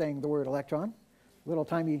me saying the word electron, little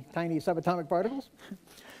tiny subatomic particles.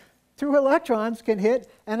 Two electrons can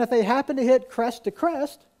hit, and if they happen to hit crest to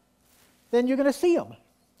crest, then you're going to see them.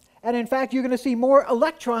 And in fact, you're going to see more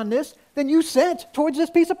electronness than you sent towards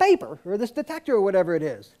this piece of paper or this detector or whatever it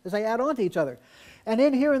is as they add on to each other. And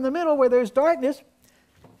in here in the middle where there's darkness,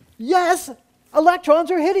 yes,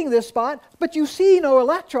 electrons are hitting this spot, but you see no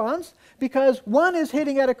electrons because one is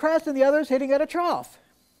hitting at a crest and the other is hitting at a trough.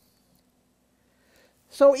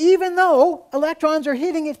 So even though electrons are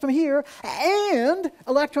hitting it from here and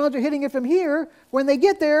electrons are hitting it from here, when they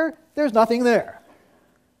get there, there's nothing there.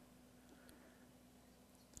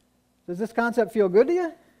 Does this concept feel good to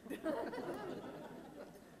you?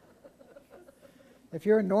 If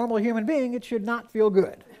you're a normal human being, it should not feel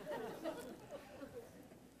good.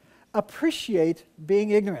 Appreciate being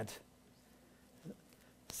ignorant.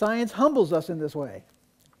 Science humbles us in this way.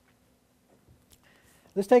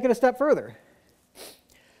 Let's take it a step further.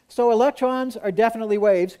 So electrons are definitely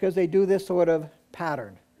waves because they do this sort of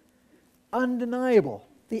pattern. Undeniable.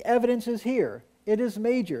 The evidence is here. It is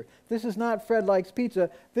major. This is not Fred likes pizza.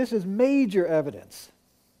 This is major evidence.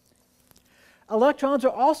 Electrons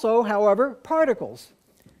are also, however, particles.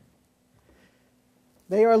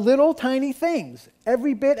 They are little tiny things,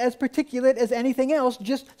 every bit as particulate as anything else,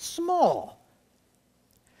 just small.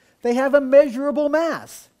 They have a measurable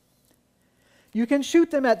mass. You can shoot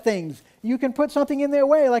them at things. You can put something in their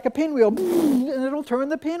way, like a pinwheel, and it'll turn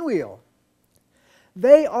the pinwheel.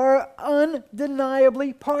 They are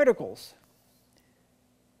undeniably particles.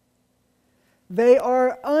 They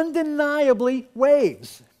are undeniably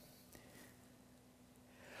waves.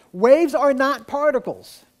 Waves are not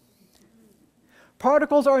particles.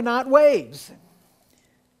 Particles are not waves.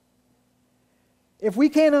 If we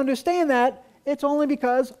can't understand that, it's only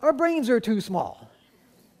because our brains are too small.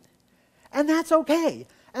 And that's okay.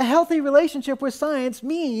 A healthy relationship with science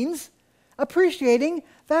means appreciating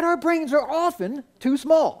that our brains are often too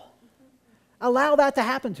small. Allow that to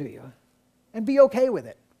happen to you and be okay with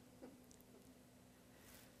it.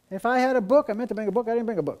 If I had a book, I meant to bring a book, I didn't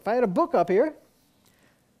bring a book. If I had a book up here,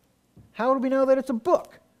 how would we know that it's a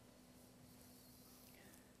book?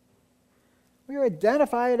 We would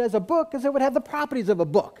identify it as a book because it would have the properties of a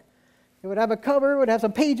book. It would have a cover, it would have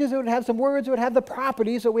some pages, it would have some words, it would have the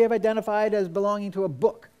properties that we have identified as belonging to a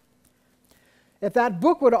book. If that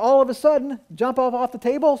book would all of a sudden jump off the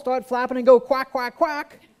table, start flapping and go quack, quack,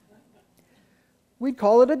 quack, we'd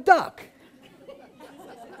call it a duck.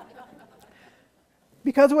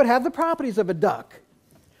 Because it would have the properties of a duck.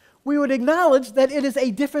 We would acknowledge that it is a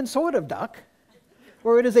different sort of duck,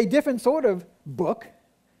 or it is a different sort of book.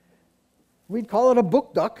 We'd call it a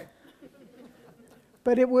book duck.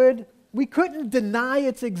 But we couldn't deny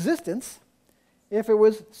its existence if it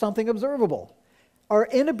was something observable. Our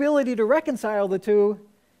inability to reconcile the two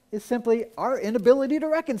is simply our inability to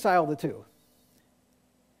reconcile the two.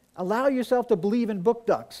 Allow yourself to believe in book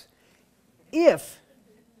ducks if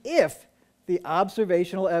the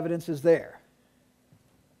observational evidence is there.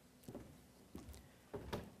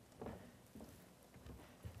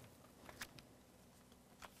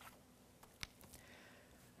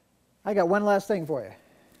 I got one last thing for you.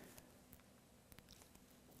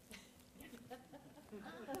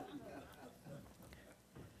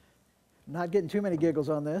 Not getting too many giggles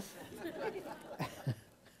on this.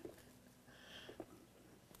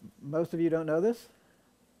 Most of you don't know this.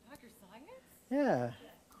 Dr. Science? Yeah.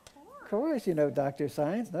 Of course you know Dr.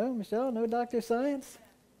 Science. No, Michelle, no Dr. Science?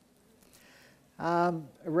 A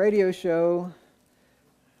radio show.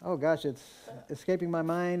 Oh, gosh, it's escaping my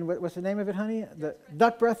mind. What's the name of it, honey? The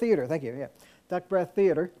Duck Breath Theater. Thank you, yeah. Duck Breath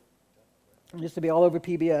Theater. It used to be all over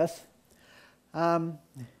PBS. The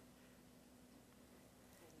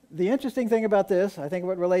interesting thing about this, I think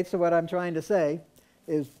what relates to what I'm trying to say,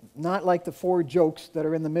 is not like the 4 jokes that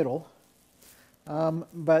are in the middle,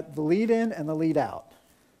 but the lead in and the lead out.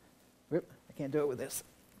 Whoop, I can't do it with this.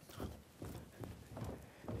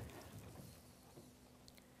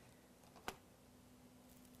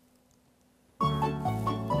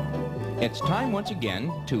 It's time once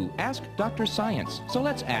again to Ask Dr. Science. So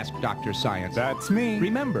let's ask Dr. Science. That's me.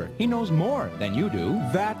 Remember, he knows more than you do.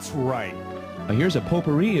 That's right. Here's a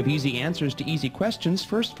potpourri of easy answers to easy questions.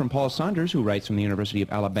 First from Paul Saunders, who writes from the University of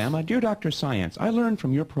Alabama. Dear Dr. Science, I learned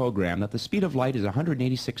from your program that the speed of light is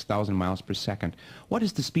 186,000 miles per second. What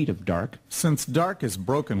is the speed of dark? Since dark is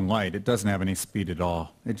broken light, it doesn't have any speed at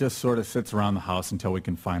all. It just sort of sits around the house until we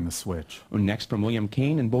can find the switch. Next from William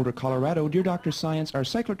Kane in Boulder, Colorado. Dear Dr. Science, are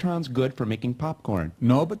cyclotrons good for making popcorn?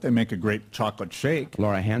 No, but they make a great chocolate shake.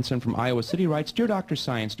 Laura Hansen from Iowa City writes, Dear Dr.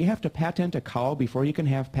 Science, do you have to patent a cow before you can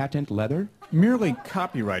have patent leather? Merely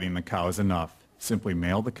copywriting the cow is enough. Simply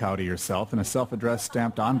mail the cow to yourself in a self-addressed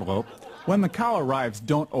stamped envelope. When the cow arrives,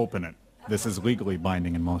 don't open it. This is legally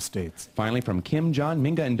binding in most states. Finally, from Kim, John,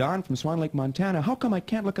 Minga, and Don from Swan Lake, Montana. How come I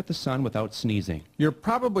can't look at the sun without sneezing? You're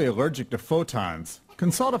probably allergic to photons.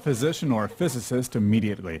 Consult a physician or a physicist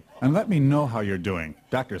immediately, and let me know how you're doing.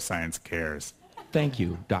 Dr. Science cares. Thank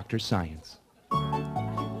you, Dr. Science.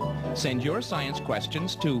 Send your science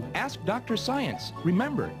questions to Ask Dr. Science.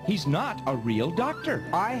 Remember, he's not a real doctor.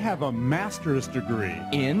 I have a master's degree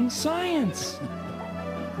In science.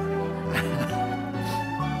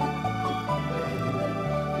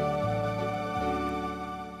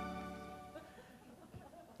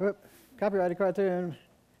 Whoop, copyrighted cartoon.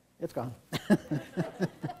 It's gone.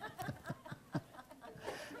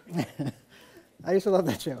 I used to love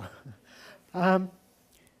that show.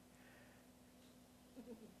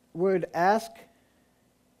 Would Ask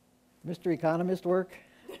Mr. Economist work?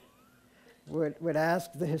 Would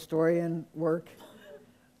Ask the Historian work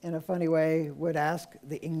in a funny way? Would Ask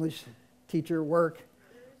the English teacher work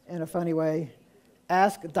in a funny way?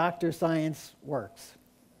 Ask Dr. Science works.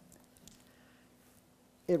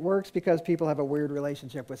 It works because people have a weird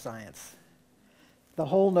relationship with science. The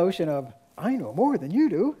whole notion of, I know more than you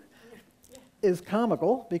do, is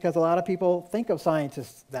comical because a lot of people think of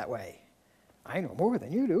scientists that way. I know more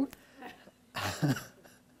than you do.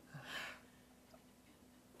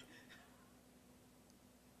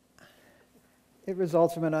 It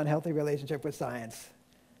results from an unhealthy relationship with science.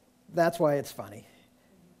 That's why it's funny,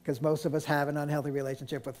 because most of us have an unhealthy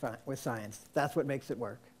relationship with science. That's what makes it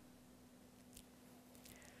work.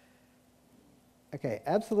 Okay,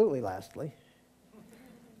 absolutely lastly,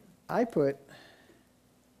 I put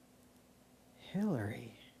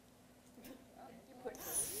Hillary.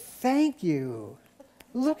 Thank you.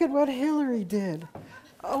 Look at what Hillary did.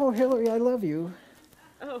 Oh, Hillary, I love you.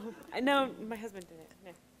 Oh, I know. My husband did it.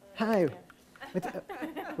 No. Hi.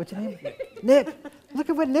 What's your name? Nick.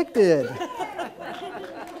 Look at what Nick did.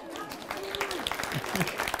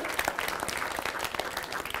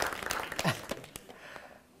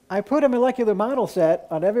 I put a molecular model set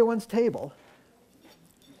on everyone's table,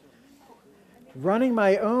 running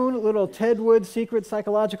my own little Ted Wood secret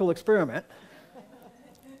psychological experiment.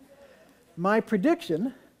 My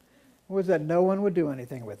prediction was that no one would do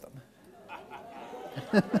anything with them.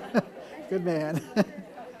 Good man.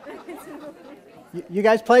 You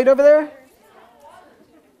guys played over there?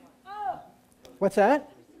 What's that?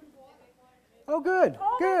 Oh, good,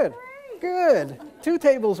 good, good. 2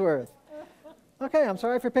 tables worth. Okay, I'm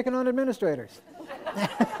sorry for picking on administrators.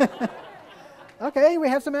 Okay, we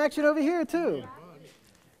have some action over here, too.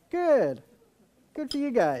 Good. Good for you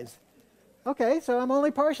guys. Okay, so I'm only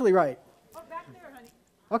partially right.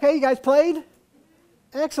 Okay, you guys played?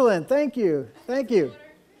 Excellent, thank you, thank you.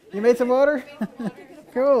 You made some water?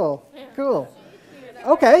 Cool, cool.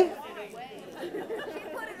 Okay. She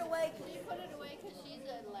put it away because she's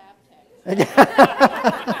a lab tech.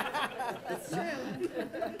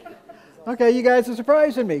 Okay, you guys are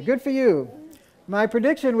surprising me. Good for you. My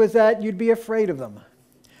prediction was that you'd be afraid of them.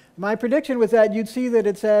 My prediction was that you'd see that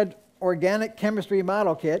it said organic chemistry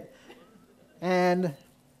model kit, and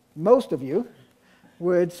most of you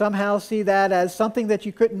would somehow see that as something that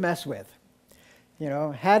you couldn't mess with. You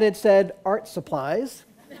know, had it said art supplies,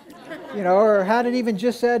 you know, or had it even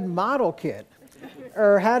just said model kit,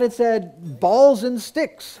 or had it said balls and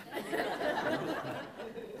sticks,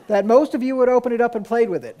 that most of you would open it up and played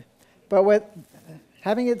with it. But with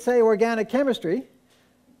having it say organic chemistry,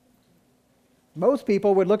 most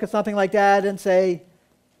people would look at something like that and say,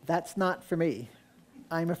 that's not for me.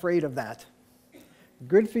 I'm afraid of that.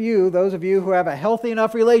 Good for you, those of you who have a healthy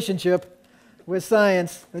enough relationship with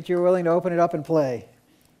science that you're willing to open it up and play.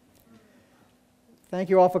 Thank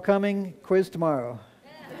you all for coming. Quiz tomorrow.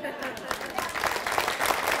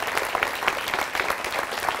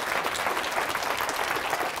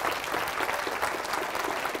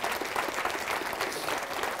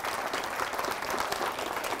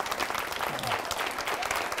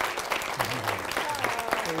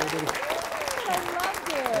 Everybody.